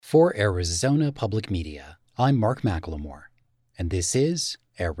For Arizona Public Media, I'm Mark McLemore, and this is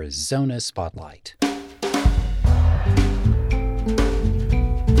Arizona Spotlight.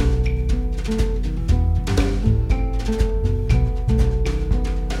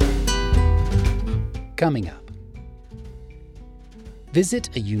 Coming up,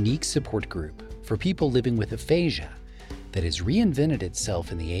 visit a unique support group for people living with aphasia that has reinvented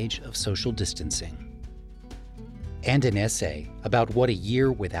itself in the age of social distancing. And an essay about what a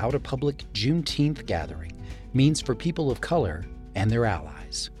year without a public Juneteenth gathering means for people of color and their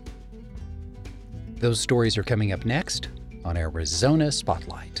allies. Those stories are coming up next on Arizona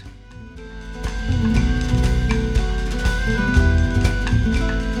Spotlight.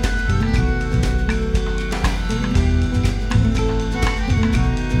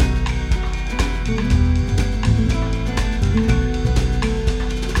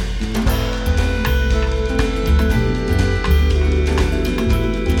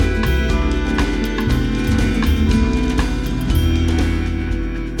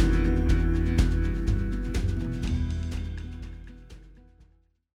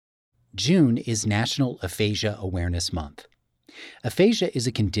 June is National Aphasia Awareness Month. Aphasia is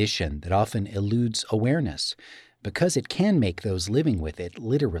a condition that often eludes awareness because it can make those living with it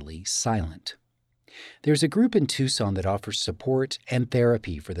literally silent. There's a group in Tucson that offers support and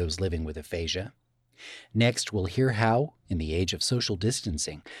therapy for those living with aphasia. Next, we'll hear how, in the age of social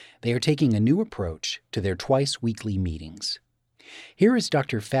distancing, they are taking a new approach to their twice-weekly meetings. Here is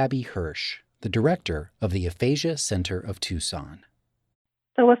Dr. Fabi Hirsch, the director of the Aphasia Center of Tucson.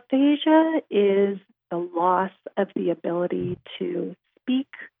 So aphasia is the loss of the ability to speak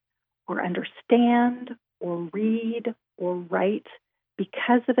or understand or read or write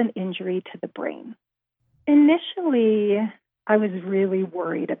because of an injury to the brain. Initially, I was really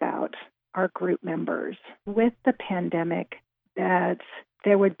worried about our group members with the pandemic, that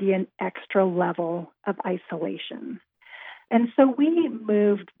there would be an extra level of isolation. And so we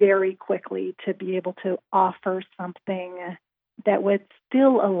moved very quickly to be able to offer something that would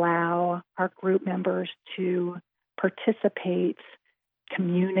still allow our group members to participate,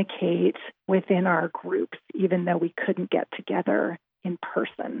 communicate within our groups, even though we couldn't get together in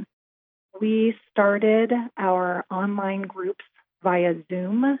person. We started our online groups via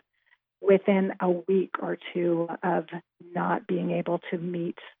Zoom within a week or two of not being able to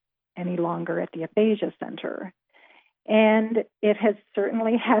meet any longer at the Aphasia Center. And it has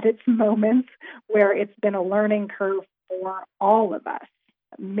certainly had its moments where it's been a learning curve for all of us,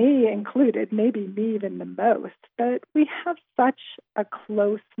 me included, maybe me even the most. But we have such a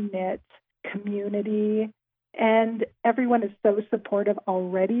close-knit community, and everyone is so supportive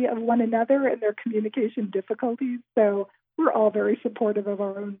already of one another and their communication difficulties. So we're all very supportive of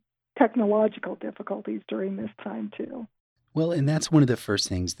our own technological difficulties during this time, too. Well, and that's one of the first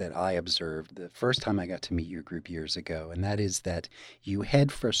things that I observed the first time I got to meet your group years ago, and that is that you head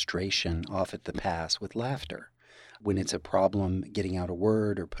frustration off at the pass with laughter. When it's a problem getting out a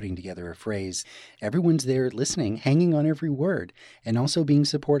word or putting together a phrase, everyone's there listening, hanging on every word, and also being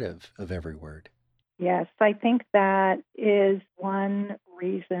supportive of every word. Yes, I think that is one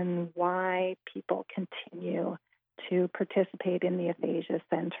reason why people continue to participate in the Aphasia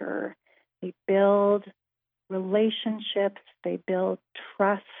Center. They build relationships, they build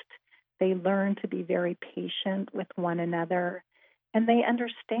trust, they learn to be very patient with one another, and they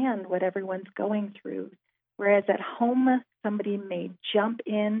understand what everyone's going through. Whereas at home, somebody may jump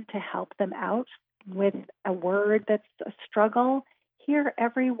in to help them out with a word that's a struggle. Here,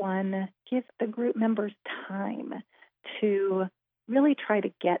 everyone gives the group members time to really try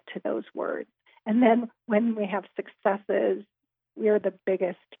to get to those words. And then when we have successes, we're the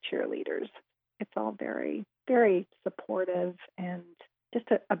biggest cheerleaders. It's all very, very supportive and just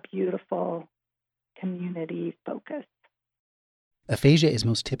a beautiful community focus. Aphasia is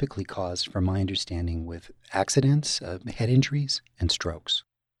most typically caused, from my understanding, with accidents, head injuries, and strokes.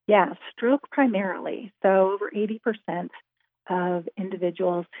 Yeah, stroke primarily. So over 80% of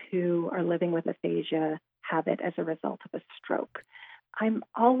individuals who are living with aphasia have it as a result of a stroke. I'm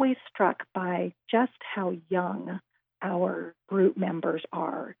always struck by just how young our group members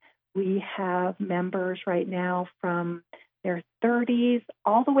are. We have members right now from their 30s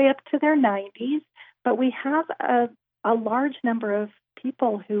all the way up to their 90s, but we have a large number of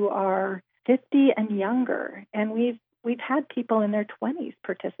people who are 50 and younger, and we've had people in their 20s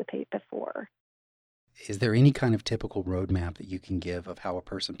participate before. Is there any kind of typical roadmap that you can give of how a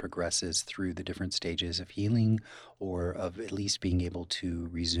person progresses through the different stages of healing, or of at least being able to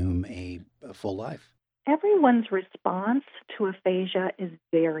resume a full life? Everyone's response to aphasia is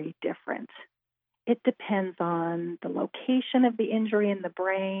very different. It depends on the location of the injury in the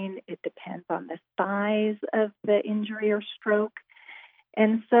brain. It depends on the size of the injury or stroke.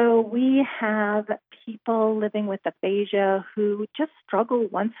 And so we have people living with aphasia who just struggle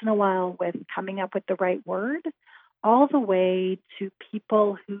once in a while with coming up with the right word, all the way to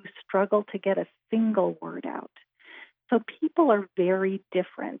people who struggle to get a single word out. So people are very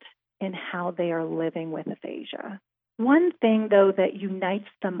different in how they are living with aphasia. One thing, though, that unites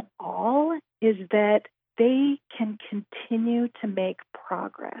them all is that they can continue to make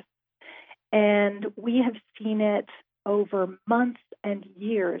progress. And we have seen it over months and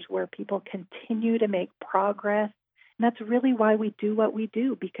years where people continue to make progress. And that's really why we do what we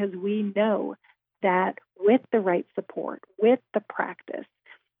do, because we know that with the right support, with the practice,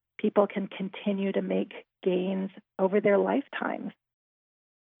 people can continue to make gains over their lifetimes.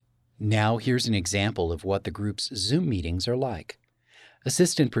 Now here's an example of what the group's Zoom meetings are like.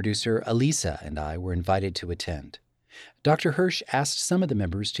 Assistant producer Elisa and I were invited to attend. Dr. Hirsch asked some of the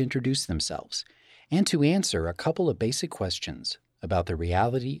members to introduce themselves and to answer a couple of basic questions about the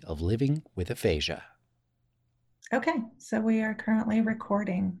reality of living with aphasia. Okay, so we are currently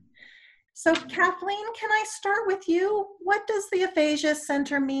recording. So Kathleen, can I start with you? What does the Aphasia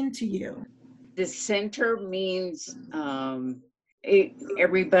Center mean to you? The center means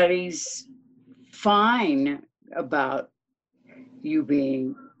everybody's fine about you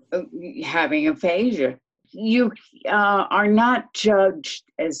being having aphasia. You are not judged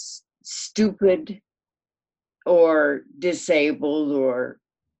as stupid or disabled, or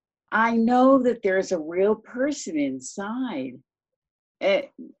I know that there's a real person inside.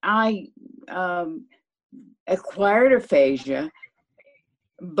 I acquired aphasia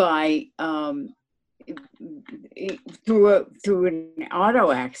by through an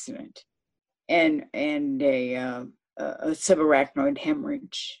auto accident and a subarachnoid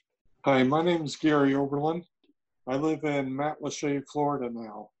hemorrhage. Hi, my name is Gary Oberlin. I live in Matlacha, Florida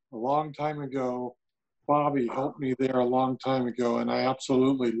now. A long time ago, Bobby helped me there a long time ago, and I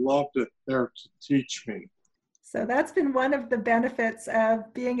absolutely loved it there to teach me. So that's been one of the benefits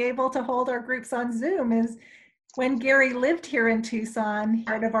of being able to hold our groups on Zoom is when Gary lived here in Tucson,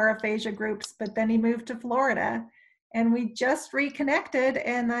 part of our aphasia groups, but then he moved to Florida. And we just reconnected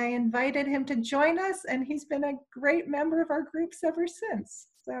and I invited him to join us and he's been a great member of our groups ever since.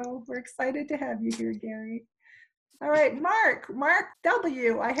 So we're excited to have you here, Gary. All right, Mark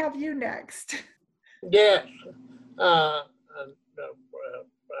W., I have you next. Yes.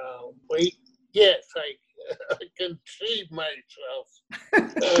 Yes, I can see myself.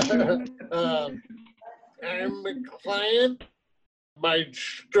 I'm a client. My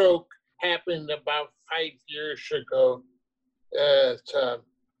stroke happened about 5 years ago.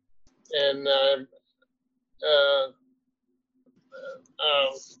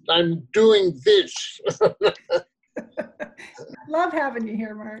 I'm doing this. Love having you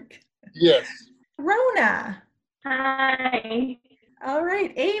here, Mark. Yes. Rona. Hi. All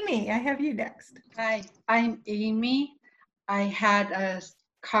right, Amy, I have you next. Hi, I'm Amy. I had a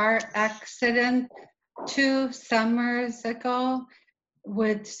car accident 2 summers ago,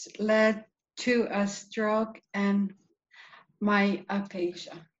 which led to a stroke and my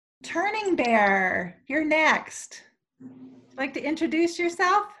aphasia. Turning Bear, you're next. Like to introduce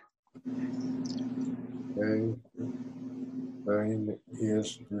yourself? Hey, my name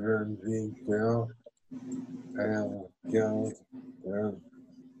is Turning Bear. I'm young and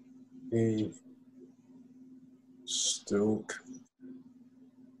a stroke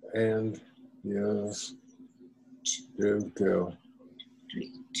and yes, to go.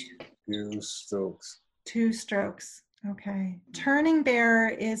 2 strokes. 2 strokes. Okay. Turning Bear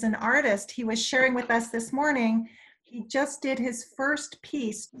is an artist. He was sharing with us this morning. He just did his first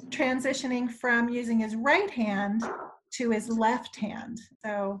piece, transitioning from using his right hand to his left hand.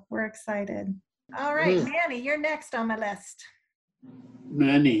 So we're excited. All right, Manny, you're next on my list.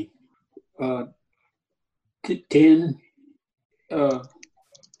 Manny, 10,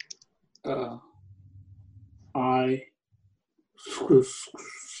 I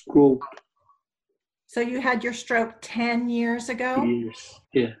stroke. So you had your stroke 10 years ago? Yes,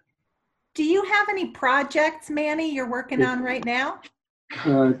 yeah. Do you have any projects, Manny, you're working on right now?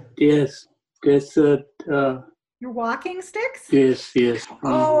 Yes, that's Your walking sticks? yes. Do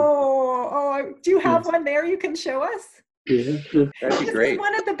you have one there you can show us? Yeah. That'd be great. This is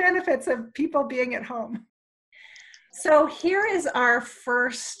one of the benefits of people being at home. So here is our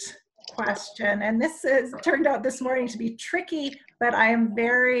first question, and this has turned out this morning to be tricky, but I am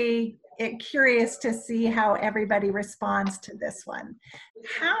very curious to see how everybody responds to this one.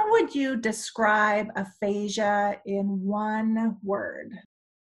 How would you describe aphasia in one word?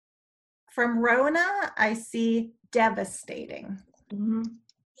 From Rona, I see devastating.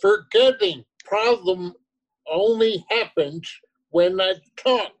 Forgetting problem only happens when I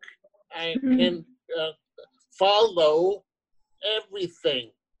talk. I can follow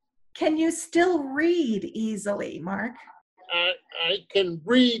everything. Can you still read easily, Mark? I can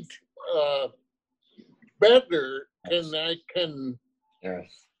read better than I can.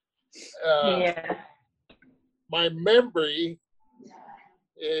 Yes. My memory,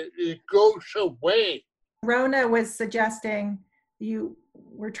 it goes away. Rona was suggesting you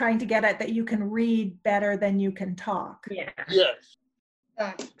were trying to get at that you can read better than you can talk. Yes.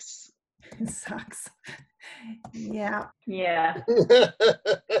 Sucks. It sucks. Yeah.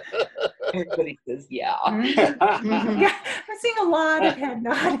 Everybody says, yeah. Yeah, I'm seeing a lot of head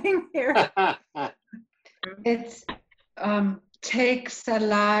nodding here. It takes a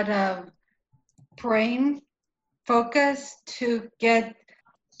lot of brain focus to get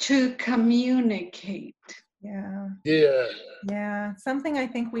to communicate. Yeah. Yeah. Something I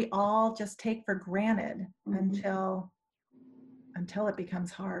think we all just take for granted until it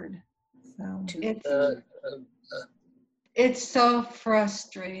becomes hard. So It's so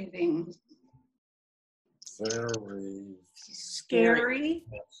frustrating. Very scary.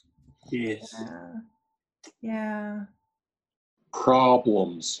 Yes. Yeah.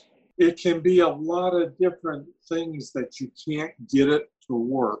 Problems. It can be a lot of different things that you can't get it to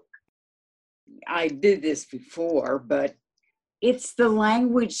work. I did this before, but it's the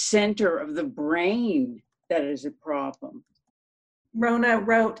language center of the brain that is a problem. Rona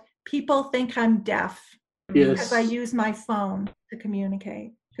wrote, people think I'm deaf Yes. because I use my phone to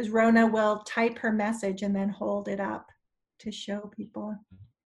communicate. Because Rona will type her message and then hold it up to show people.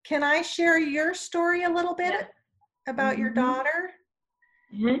 Can I share your story a little bit about your daughter?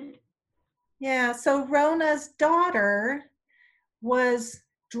 Yeah, so Rona's daughter was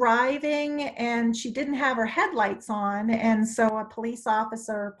driving and she didn't have her headlights on, and so a police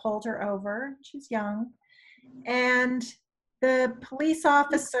officer pulled her over. She's young. And the police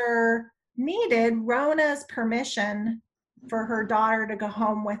officer needed Rona's permission for her daughter to go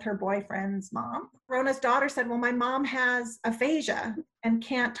home with her boyfriend's mom. Rona's daughter said, well, my mom has aphasia and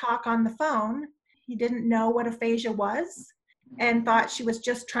can't talk on the phone. He didn't know what aphasia was and thought she was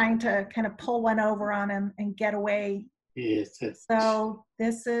just trying to kind of pull one over on him and get away. Yes. So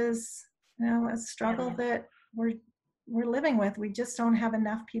this is, a struggle that we're living with. We just don't have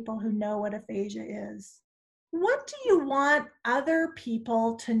enough people who know what aphasia is. What do you want other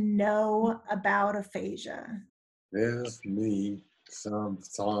people to know about aphasia? Give me some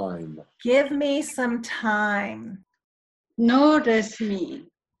time. Give me some time. Notice me.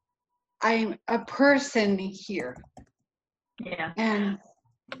 I'm a person here. And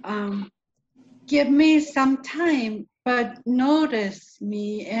give me some time, but notice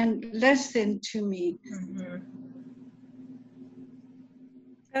me and listen to me.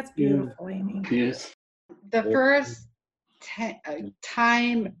 That's beautiful, Amy. Yes. The first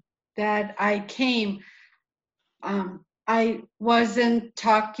time that I came, I wasn't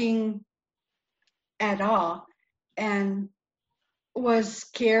talking at all and was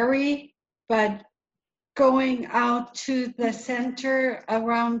scary, but going out to the center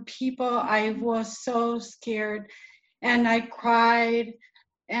around people, I was so scared and I cried,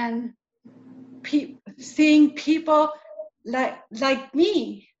 and seeing people like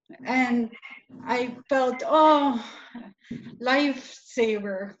me, and I felt,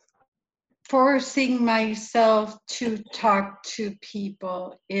 lifesaver. Forcing myself to talk to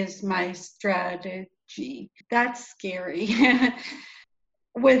people is my strategy. That's scary.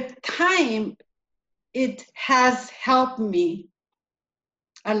 With time, it has helped me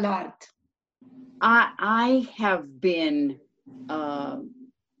a lot. I have been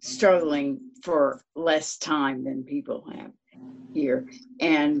struggling for less time than people have here.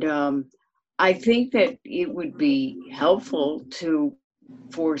 And I think that it would be helpful to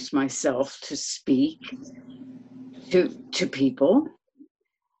force myself to speak to people.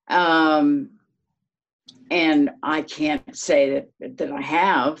 And I can't say that I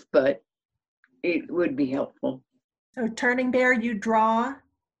have, but it would be helpful. So Turning Bear, you draw?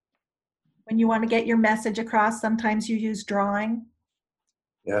 When you want to get your message across, sometimes you use drawing?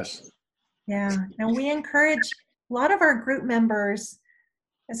 Yes. Yeah, and we encourage a lot of our group members,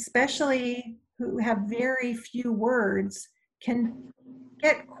 especially who have very few words, can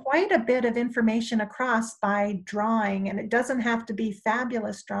get quite a bit of information across by drawing, and it doesn't have to be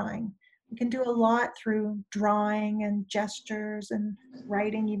fabulous drawing. We can do a lot through drawing and gestures and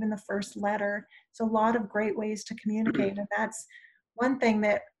writing even the first letter. It's a lot of great ways to communicate, and that's one thing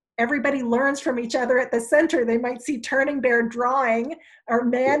that everybody learns from each other at the center. They might see Turning Bear drawing, or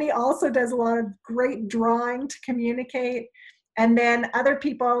Manny also does a lot of great drawing to communicate. And then other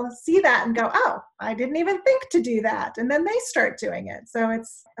people see that and go, oh, I didn't even think to do that. And then they start doing it. So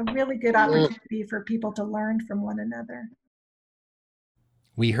it's a really good opportunity for people to learn from one another.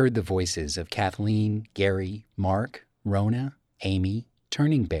 We heard the voices of Kathleen, Gary, Mark, Rona, Amy,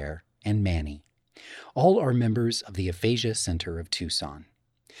 Turning Bear, and Manny. All are members of the Aphasia Center of Tucson.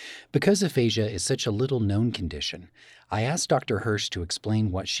 Because aphasia is such a little-known condition, I asked Dr. Hirsch to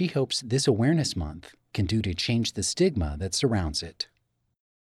explain what she hopes this Awareness Month can do to change the stigma that surrounds it.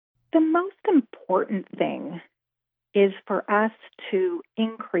 The most important thing is for us to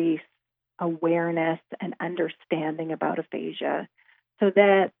increase awareness and understanding about aphasia so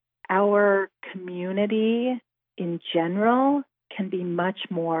that our community in general can be much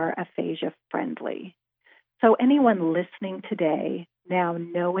more aphasia friendly. So anyone listening today, now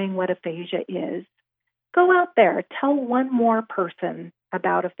knowing what aphasia is, go out there, tell one more person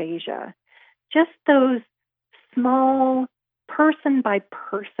about aphasia. Just those small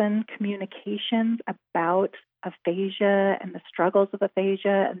person-by-person communications about aphasia and the struggles of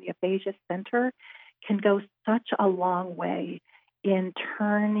aphasia and the Aphasia Center can go such a long way in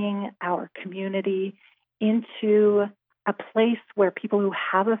turning our community into a place where people who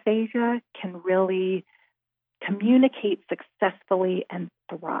have aphasia can really communicate successfully and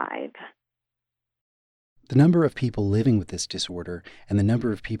thrive. The number of people living with this disorder and the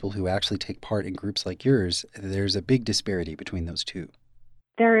number of people who actually take part in groups like yours, there's a big disparity between those two.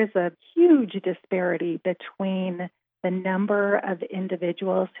 There is a huge disparity between the number of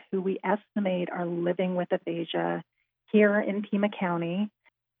individuals who we estimate are living with aphasia here in Pima County.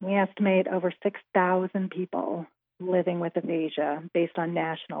 We estimate over 6,000 people living with aphasia based on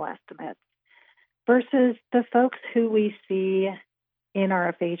national estimates, versus the folks who we see in our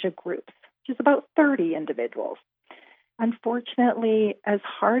aphasia groups, which is about 30 individuals. Unfortunately, as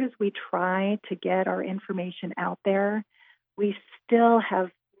hard as we try to get our information out there, we still have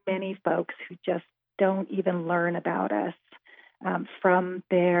many folks who just don't even learn about us from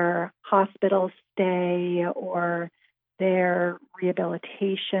their hospital stay or their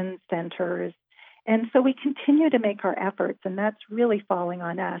rehabilitation centers. And so we continue to make our efforts, and that's really falling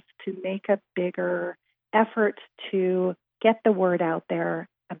on us to make a bigger effort to get the word out there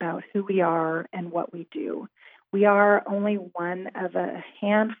about who we are and what we do. We are only one of a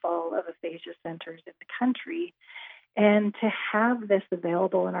handful of aphasia centers in the country, and to have this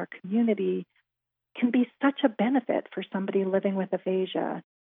available in our community can be such a benefit for somebody living with aphasia.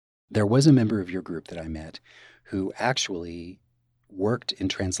 There was a member of your group that I met who actually worked in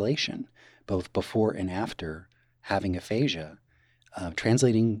translation, both before and after having aphasia,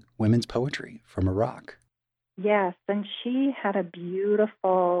 translating women's poetry from Iraq. Yes, and she had a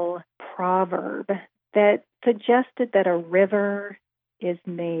beautiful proverb that suggested that a river is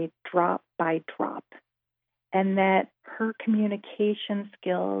made drop by drop, and that her communication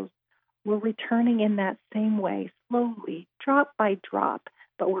skills were returning in that same way, slowly, drop by drop,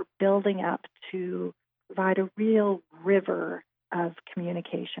 but we're building up to provide a real river of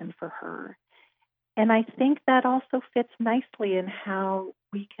communication for her. And I think that also fits nicely in how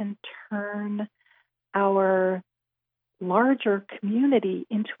we can turn our larger community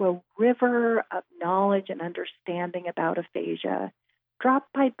into a river of knowledge and understanding about aphasia, drop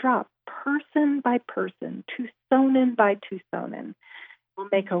by drop, person by person, Tucsonan by Tucsonan. We'll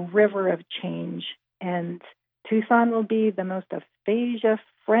make a river of change, and Tucson will be the most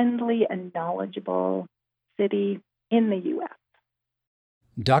aphasia-friendly and knowledgeable city in the U.S.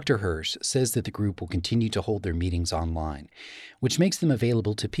 Dr. Hirsch says that the group will continue to hold their meetings online, which makes them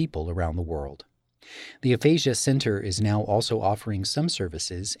available to people around the world. The Aphasia Center is now also offering some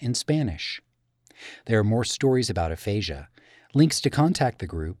services in Spanish. There are more stories about aphasia, links to contact the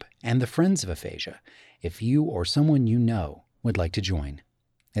group, and the Friends of Aphasia, if you or someone you know would like to join.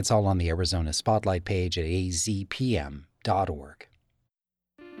 It's all on the Arizona Spotlight page at azpm.org.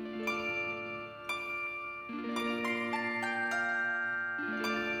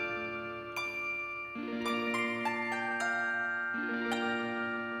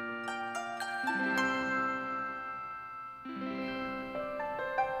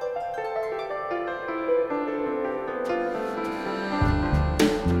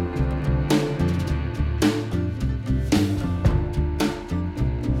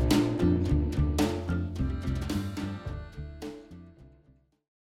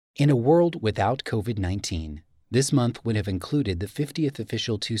 In a world without COVID-19, this month would have included the 50th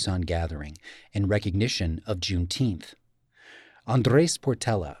official Tucson gathering in recognition of Juneteenth. Andres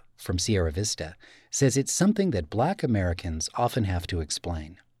Portela from Sierra Vista says it's something that Black Americans often have to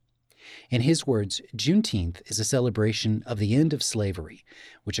explain. In his words, Juneteenth is a celebration of the end of slavery,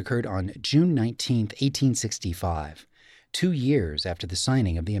 which occurred on June 19, 1865, 2 years after the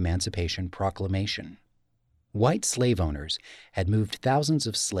signing of the Emancipation Proclamation. White slave owners had moved thousands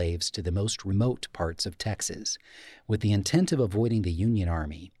of slaves to the most remote parts of Texas, with the intent of avoiding the Union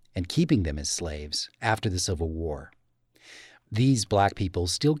Army and keeping them as slaves after the Civil War. These black people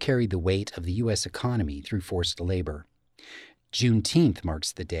still carried the weight of the U.S. economy through forced labor. Juneteenth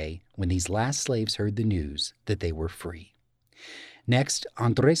marks the day when these last slaves heard the news that they were free. Next,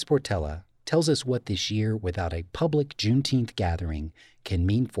 Andres Portela tells us what this year without a public Juneteenth gathering can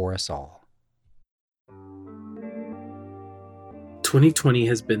mean for us all. 2020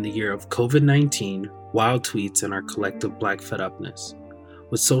 has been the year of COVID-19, wild tweets, and our collective Black fed-upness.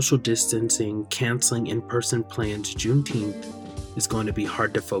 With social distancing, canceling in-person plans, Juneteenth is going to be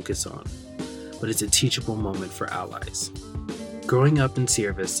hard to focus on, but it's a teachable moment for allies. Growing up in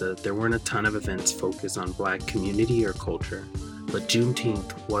Sierra Vista, there weren't a ton of events focused on Black community or culture, but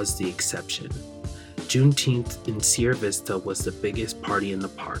Juneteenth was the exception. Juneteenth in Sierra Vista was the biggest party in the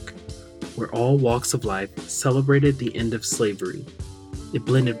park, where all walks of life celebrated the end of slavery. It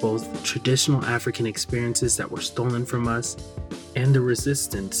blended both traditional African experiences that were stolen from us and the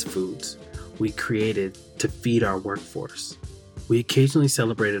resistance foods we created to feed our workforce. We occasionally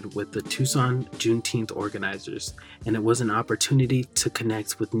celebrated with the Tucson Juneteenth organizers, and it was an opportunity to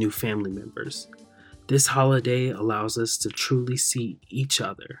connect with new family members. This holiday allows us to truly see each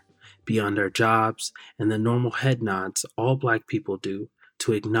other beyond our jobs and the normal head nods all Black people do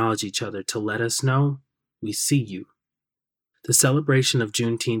to acknowledge each other, to let us know we see you. The celebration of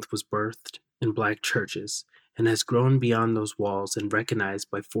Juneteenth was birthed in Black churches and has grown beyond those walls and recognized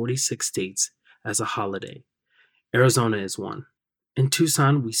by 46 states as a holiday. Arizona is one. In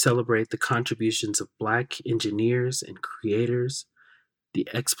Tucson, we celebrate the contributions of Black engineers and creators, the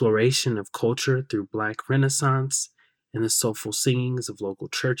exploration of culture through Black Renaissance, and the soulful singings of local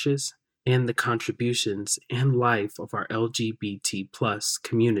churches, and the contributions and life of our LGBT plus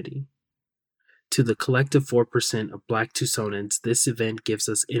community. To the collective 4% of Black Tucsonans, this event gives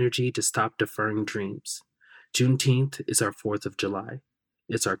us energy to stop deferring dreams. Juneteenth is our 4th of July.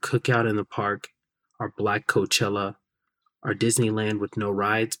 It's our cookout in the park, our Black Coachella, our Disneyland with no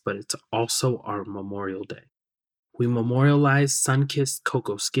rides, but it's also our Memorial Day. We memorialize sun-kissed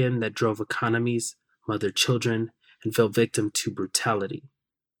cocoa skin that drove economies, mothered children, and fell victim to brutality.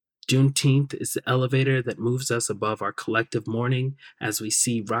 Juneteenth is the elevator that moves us above our collective mourning as we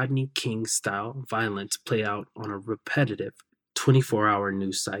see Rodney King-style violence play out on a repetitive 24-hour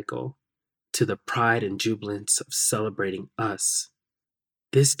news cycle, to the pride and jubilance of celebrating us.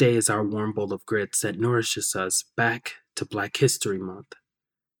 This day is our warm bowl of grits that nourishes us back to Black History Month.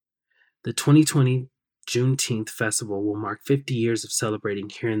 The 2020 Juneteenth Festival will mark 50 years of celebrating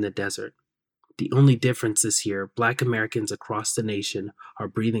here in the desert. The only difference this year, Black Americans across the nation are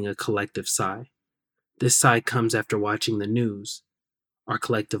breathing a collective sigh. This sigh comes after watching the news, our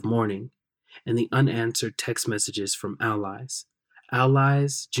collective mourning, and the unanswered text messages from allies.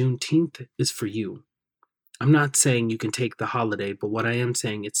 Allies, Juneteenth is for you. I'm not saying you can take the holiday, but what I am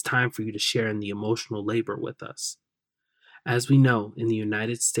saying, it's time for you to share in the emotional labor with us. As we know, in the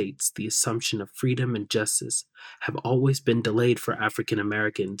United States, the assumption of freedom and justice have always been delayed for African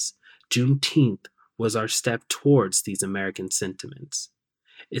Americans. Juneteenth was our step towards these American sentiments.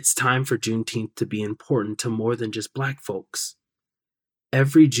 It's time for Juneteenth to be important to more than just Black folks.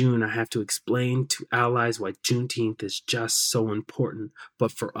 Every June, I have to explain to allies why Juneteenth is just so important,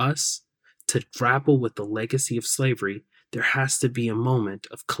 but for us to grapple with the legacy of slavery, there has to be a moment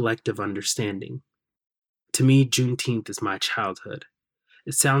of collective understanding. To me, Juneteenth is my childhood.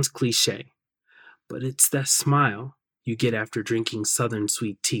 It sounds cliche, but it's that smile you get after drinking Southern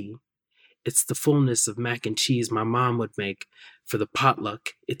sweet tea. It's the fullness of mac and cheese my mom would make for the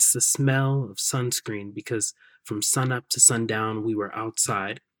potluck. It's the smell of sunscreen because from sunup to sundown we were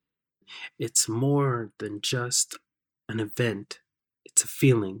outside. It's more than just an event. It's a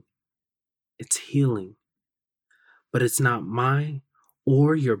feeling. It's healing. But it's not my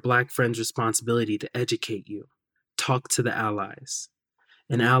or your Black friend's responsibility to educate you. Talk to the allies.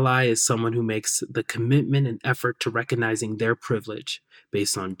 An ally is someone who makes the commitment and effort to recognizing their privilege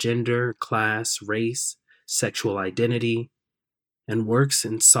based on gender, class, race, sexual identity, and works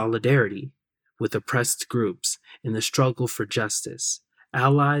in solidarity with oppressed groups in the struggle for justice.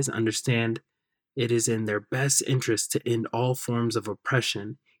 Allies understand it is in their best interest to end all forms of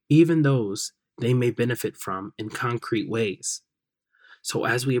oppression, even those they may benefit from in concrete ways. So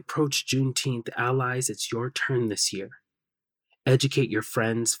as we approach Juneteenth, allies, it's your turn this year. Educate your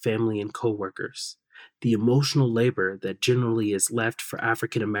friends, family, and coworkers. The emotional labor that generally is left for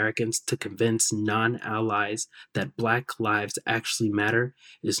African Americans to convince non-allies that Black lives actually matter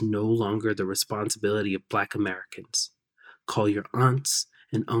is no longer the responsibility of Black Americans. Call your aunts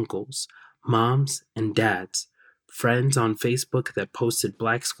and uncles, moms and dads, friends on Facebook that posted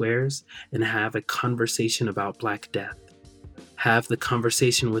Black squares, and have a conversation about Black death. Have the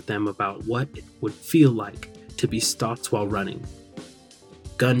conversation with them about what it would feel like to be stalked while running,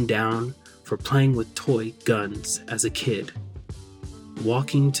 gunned down for playing with toy guns as a kid,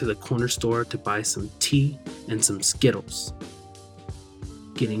 walking to the corner store to buy some tea and some Skittles,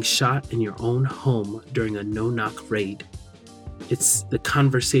 getting shot in your own home during a no-knock raid. It's the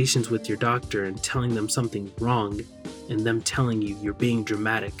conversations with your doctor and telling them something wrong and them telling you you're being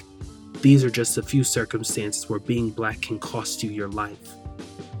dramatic. These are just a few circumstances where being Black can cost you your life.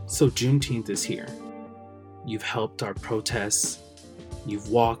 So Juneteenth is here. You've helped our protests. You've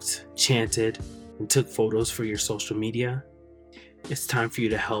walked, chanted, and took photos for your social media. It's time for you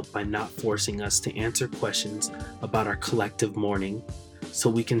to help by not forcing us to answer questions about our collective mourning so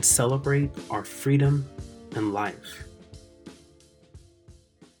we can celebrate our freedom and life.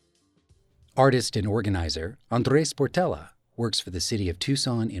 Artist and organizer Andres Portela works for the city of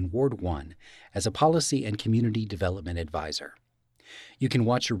Tucson in Ward 1 as a policy and community development advisor. You can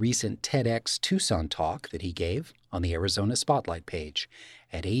watch a recent TEDx Tucson talk that he gave on the Arizona Spotlight page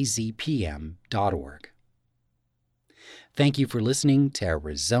at azpm.org. Thank you for listening to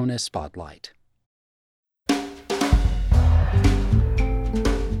Arizona Spotlight.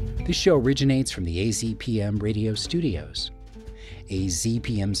 This show originates from the AZPM radio studios.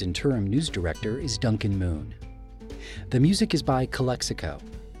 AZPM's interim news director is Duncan Moon. The music is by Calexico.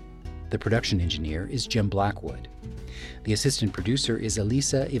 The production engineer is Jim Blackwood. The assistant producer is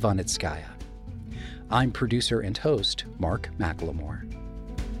Elisa Ivanitskaya. I'm producer and host Mark McLemore.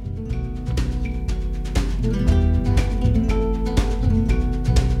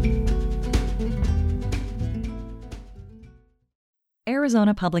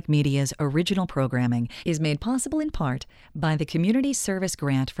 Arizona Public Media's original programming is made possible in part by the Community Service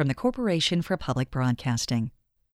Grant from the Corporation for Public Broadcasting.